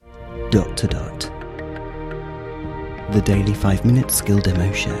the daily 5-minute skill demo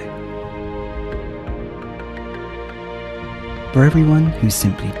show. For everyone who's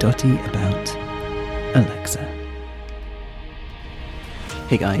simply dotty about Alexa.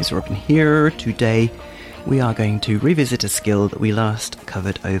 Hey guys, Robin here. Today we are going to revisit a skill that we last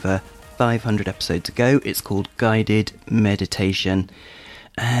covered over 500 episodes ago. It's called Guided Meditation,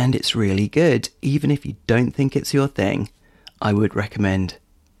 and it's really good. Even if you don't think it's your thing, I would recommend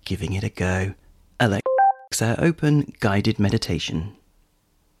giving it a go. Alexa, open Guided Meditation.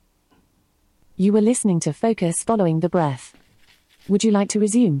 You were listening to Focus Following the Breath. Would you like to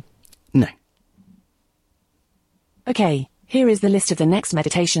resume? No. Okay, here is the list of the next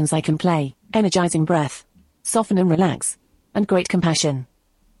meditations I can play. Energizing breath, soften and relax, and great compassion.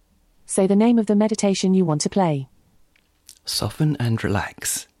 Say the name of the meditation you want to play. Soften and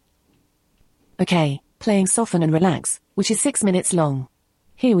relax. Okay, playing Soften and Relax, which is 6 minutes long.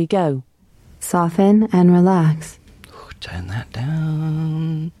 Here we go. Soften and relax. Turn that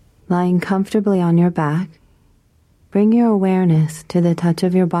down. Lying comfortably on your back, bring your awareness to the touch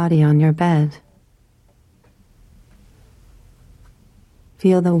of your body on your bed.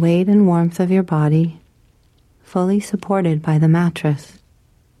 Feel the weight and warmth of your body, fully supported by the mattress.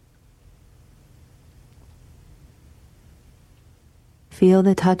 Feel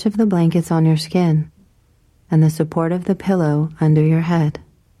the touch of the blankets on your skin and the support of the pillow under your head.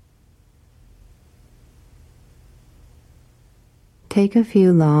 Take a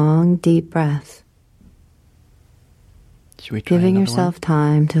few long, deep breaths, Should we try giving another yourself one?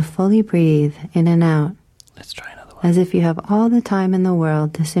 time to fully breathe in and out, Let's try another one. as if you have all the time in the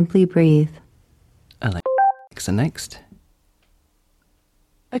world to simply breathe. Alexa, next.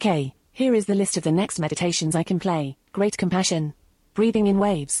 Okay, here is the list of the next meditations I can play. Great compassion, breathing in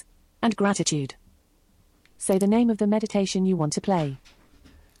waves, and gratitude. Say the name of the meditation you want to play.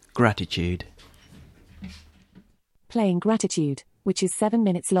 Gratitude. Playing Gratitude, which is 7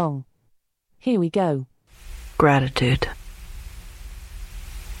 minutes long. Here we go. Gratitude.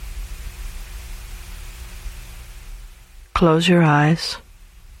 Close your eyes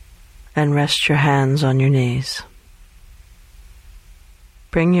and rest your hands on your knees.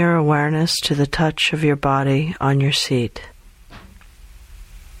 Bring your awareness to the touch of your body on your seat.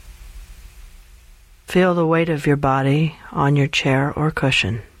 Feel the weight of your body on your chair or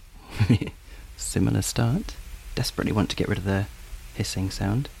cushion. Similar start. Desperately want to get rid of the hissing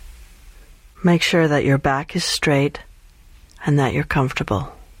sound. Make sure that your back is straight and that you're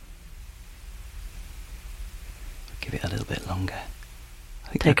comfortable. Give it a little bit longer.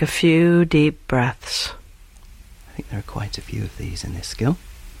 Take a few deep breaths. I think there are quite a few of these in this skill.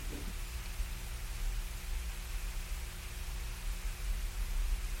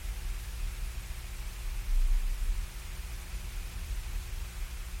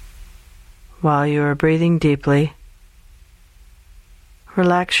 While you are breathing deeply,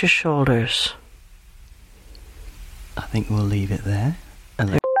 relax your shoulders, I think we'll leave it there.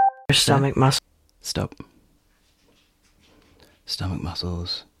 your stomach muscles. Stop. Stomach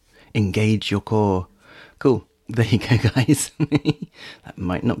muscles. Engage your core. Cool. There you go, guys. That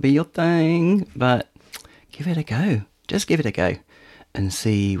might not be your thing, but give it a go. Just give it a go and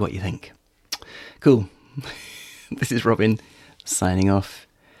see what you think. Cool. This is Robin signing off,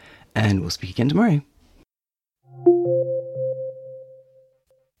 and we'll speak again tomorrow.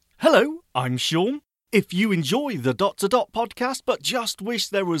 Hello, I'm Sean. If you enjoy the Dot to Dot podcast but just wish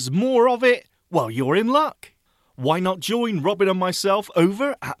there was more of it, well, you're in luck. Why not join Robin and myself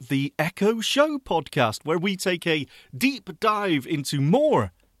over at the Echo Show podcast, where we take a deep dive into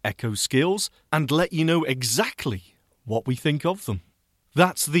more Echo skills and let you know exactly what we think of them.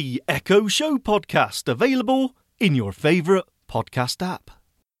 That's the Echo Show podcast, available in your favourite podcast app.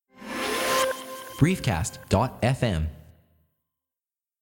 Briefcast.fm